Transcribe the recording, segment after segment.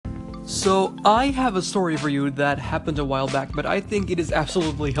So, I have a story for you that happened a while back, but I think it is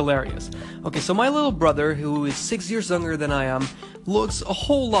absolutely hilarious. Okay, so my little brother, who is 6 years younger than I am, looks a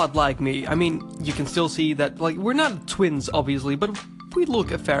whole lot like me. I mean, you can still see that, we're not twins, obviously, but we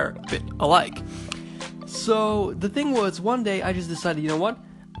look a fair bit alike. So, the thing was, one day I just decided, you know what?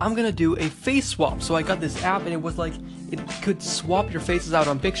 I'm gonna do a face swap. So I got this app, and it was like, it could swap your faces out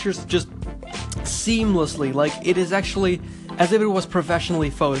on pictures just seamlessly. Like, it is actually as if it was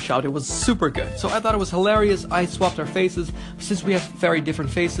professionally photoshopped. It was super good. So I thought it was hilarious. I swapped our faces. Since we have very different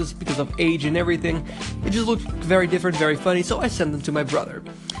faces because of age and everything, it just looked very different, very funny, so I sent them to my brother.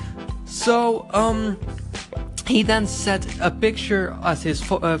 So, he then set a picture as his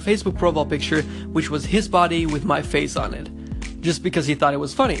Facebook profile picture, which was his body with my face on it, just because he thought it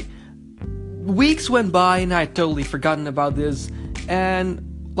was funny. Weeks went by and I had totally forgotten about this, and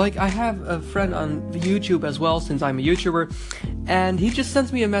I have a friend on YouTube as well, since I'm a YouTuber, and he just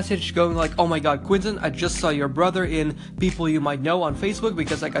sends me a message going like, "Oh my god, Quinton, I just saw your brother in People You Might Know on Facebook,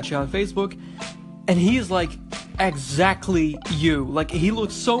 because I got you on Facebook, and he's like exactly you. Like, he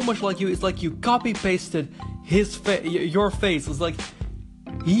looks so much like you. It's like you copy-pasted your face. It's like,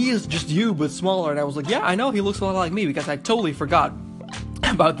 he is just you, but smaller." And I was like, yeah, I know, he looks a lot like me, because I totally forgot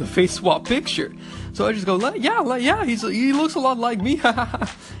about the face swap picture. So I just go, yeah, he looks a lot like me.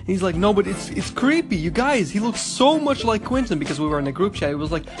 He's like, no, but it's creepy, you guys. He looks so much like Quinton, because we were in a group chat. It was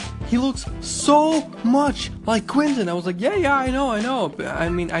like, he looks so much like Quinton. I was like, yeah, I know. But, I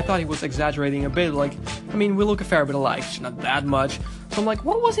mean, I thought he was exaggerating a bit. Like, I mean, we look a fair bit alike, not that much. So I'm like,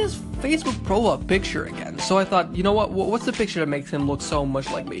 what was his Facebook profile picture again? So I thought, you know what? What's the picture that makes him look so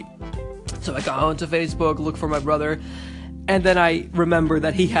much like me? So I got onto Facebook, looked for my brother. And then I remember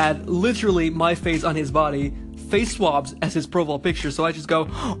that he had literally my face on his body, face swabs as his profile picture. So I just go,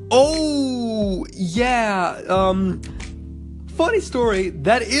 oh, yeah, funny story,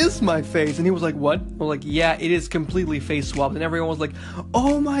 that is my face. And he was like, what? I was like, yeah, it is completely face swapped. And everyone was like,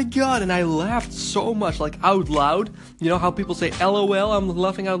 oh my god. And I laughed so much, like out loud. You know how people say, LOL, I'm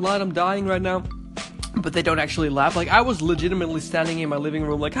laughing out loud, I'm dying right now. But they don't actually laugh. Like, I was legitimately standing in my living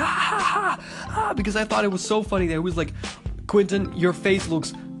room like, ha ha ha ha, because I thought it was so funny that it was like, Quinton, your face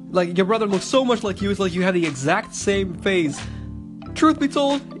looks like, your brother looks so much like you. It's like you have the exact same face. Truth be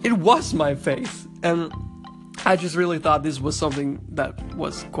told, it was my face. And I just really thought this was something that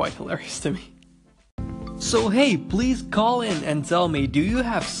was quite hilarious to me. So hey, please call in and tell me, do you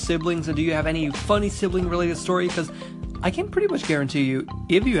have siblings, and do you have any funny sibling related story? Because I can pretty much guarantee you,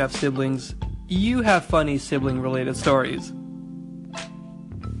 if you have siblings, you have funny sibling related stories.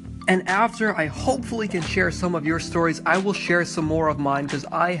 And after I hopefully can share some of your stories, I will share some more of mine, because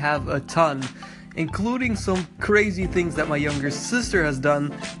I have a ton, including some crazy things that my younger sister has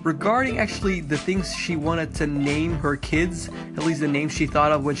done regarding actually the things she wanted to name her kids, at least the names she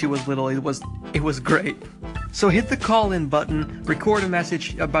thought of when she was little. It was great. So hit the call in button, record a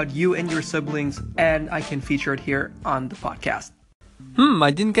message about you and your siblings, and I can feature it here on the podcast.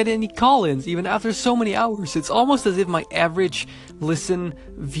 I didn't get any call-ins even after so many hours. It's almost as if my average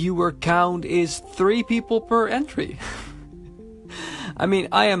viewer count is 3 people per entry. I mean,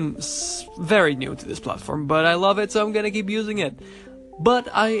 I am very new to this platform, but I love it, so I'm gonna keep using it. But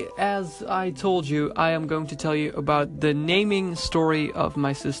as I told you, I am going to tell you about the naming story of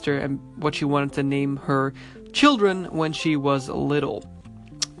my sister and what she wanted to name her children when she was little.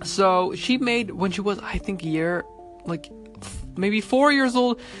 So she made, when she was, I think, maybe 4 years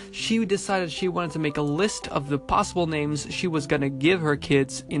old, she decided she wanted to make a list of the possible names she was gonna give her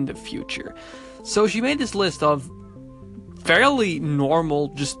kids in the future. So she made this list of fairly normal,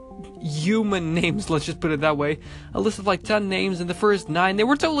 just human names, let's just put it that way. A list of 10 names, and the first 9, they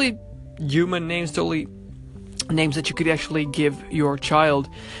were totally human names, totally names that you could actually give your child.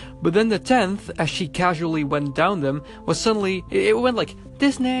 But then the 10th, as she casually went down them, was suddenly, it went like,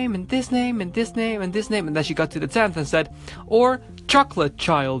 this name, and this name, and this name, and this name, and then she got to the 10th and said, or chocolate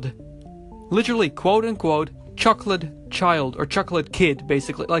child. Literally, quote unquote, chocolate child, or chocolate kid,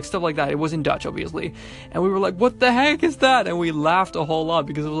 basically, stuff like that. It was in Dutch, obviously. And we were like, what the heck is that? And we laughed a whole lot,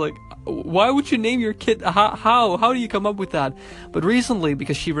 because it was like, why would you name your kid? How do you come up with that? But recently,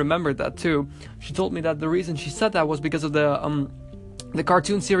 because she remembered that too, she told me that the reason she said that was because of the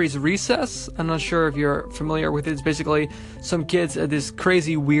cartoon series Recess. I'm not sure if you're familiar with it. It's basically some kids at this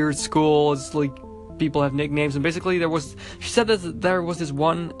crazy weird school. It's like people have nicknames, and basically she said that there was this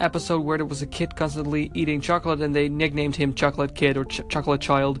one episode where there was a kid constantly eating chocolate, and they nicknamed him Chocolate Kid or Chocolate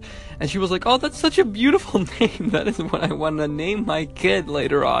Child, and she was like, oh, that's such a beautiful name. That is what I want to name my kid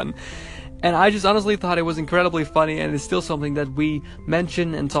later on. And I just honestly thought it was incredibly funny, and it's still something that we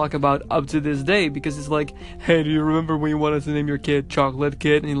mention and talk about up to this day, because it's like, hey, do you remember when you wanted to name your kid Chocolate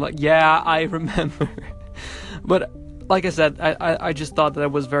Kid? And you're like, yeah, I remember. But like I said, I just thought that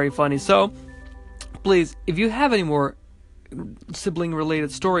it was very funny. So please, if you have any more sibling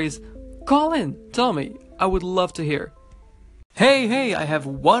related stories, call in, tell me. I would love to hear. Hey, I have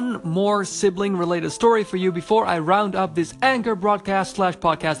one more sibling related story for you before I round up this Anchor broadcast /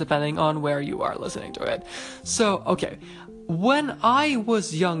 podcast, depending on where you are listening to it. So, okay, when I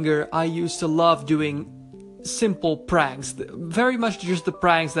was younger, I used to love doing simple pranks, very much just the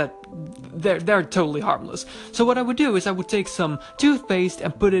pranks that they're totally harmless. So what I would do is I would take some toothpaste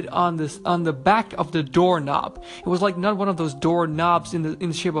and put it on the back of the doorknob. It was like not one of those doorknobs in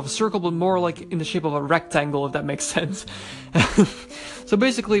the shape of a circle, but more like in the shape of a rectangle, if that makes sense. So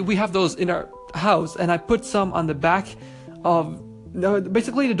basically we have those in our house, and I put some on the back of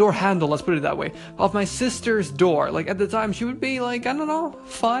basically the door handle, let's put it that way, of my sister's door. Like at the time she would be like, I don't know,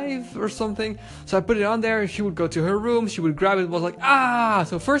 5 or something. So I put it on there, she would go to her room, she would grab it, was like, ah!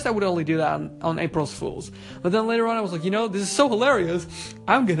 So first I would only do that on April's Fools. But then later on I was like, this is so hilarious,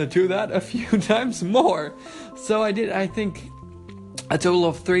 I'm gonna do that a few times more. So I did, I think, a total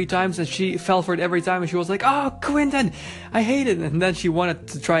of 3 times, and she fell for it every time, and she was like, oh, Quentin, I hate it. And then she wanted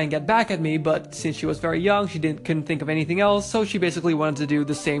to try and get back at me, but since she was very young, she couldn't think of anything else, so she basically wanted to do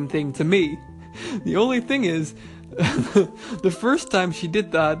the same thing to me. The only thing is, the first time she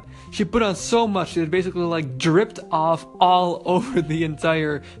did that, she put on so much that it basically like dripped off all over the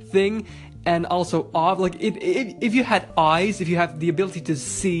entire thing. And also off, like if you had eyes, if you have the ability to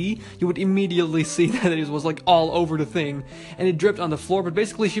see, you would immediately see that it was like all over the thing, and it dripped on the floor. But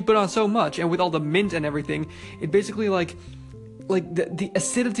basically she put on so much, and with all the mint and everything, it basically like the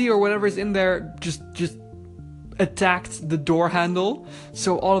acidity or whatever is in there just attacked the door handle,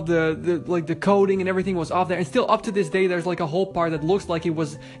 so all of the coating and everything was off there. And still up to this day there's like a whole part that looks like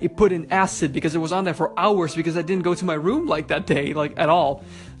it put in acid, because it was on there for hours, because I didn't go to my room like that day, like at all.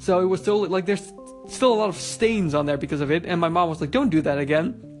 So it was still like there's still a lot of stains on there because of it, and my mom was like, don't do that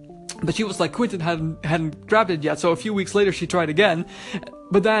again. But she was like, Quentin hadn't grabbed it yet. So a few weeks later she tried again.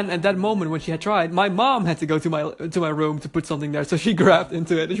 But then at that moment when she had tried, my mom had to go to my room to put something there. So she grabbed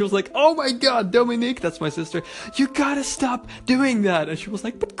into it, and she was like, oh my god, Dominique, that's my sister, you gotta stop doing that. And she was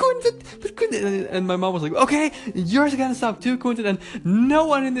like, but Quentin. And my mom was like, okay, you're gonna stop too, Quentin. And no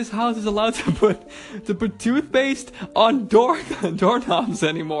one in this house is allowed to put toothpaste on doorknobs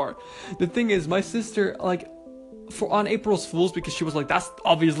anymore. The thing is, my sister, like, on April's Fools, because she was like, that's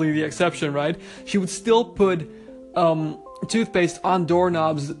obviously the exception, right? She would still put toothpaste on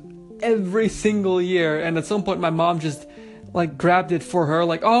doorknobs every single year, and at some point my mom just like grabbed it for her,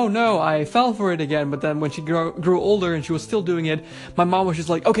 like, oh no, I fell for it again. But then when she grew older and she was still doing it, my mom was just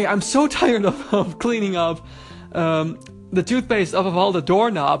like, okay, I'm so tired of cleaning up the toothpaste off of all the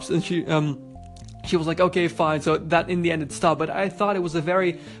doorknobs. And she was like, okay, fine. So that in the end it stopped. But I thought it was a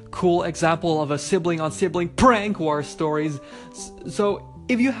very cool example of a sibling on sibling prank war stories. So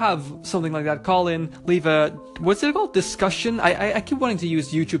if you have something like that, call in, leave a, what's it called? Discussion? I keep wanting to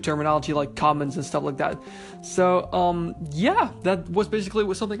use YouTube terminology like comments and stuff like that. So, yeah, that was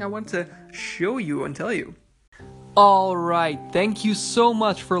basically something I wanted to show you and tell you. Alright, thank you so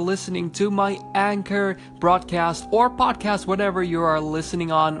much for listening to my Anchor broadcast or podcast, whatever you are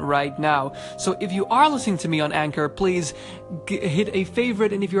listening on right now. So if you are listening to me on Anchor, please hit a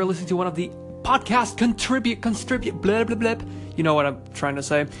favorite, and if you're listening to one of the podcast contribute, blah blah blah, you know what I'm trying to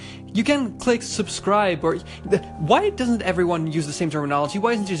say, you can click subscribe. Or why doesn't everyone use the same terminology?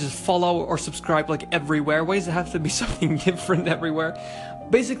 Why isn't it just follow or subscribe like everywhere? Why does it have to be something different everywhere?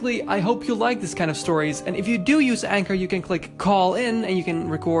 Basically, I hope you like this kind of stories, and if you do use Anchor, you can click call in and you can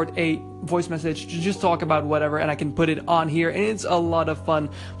record a voice message to just talk about whatever, and I can put it on here, and it's a lot of fun.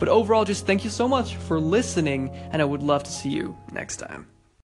 But overall, just thank you so much for listening, and I would love to see you next time.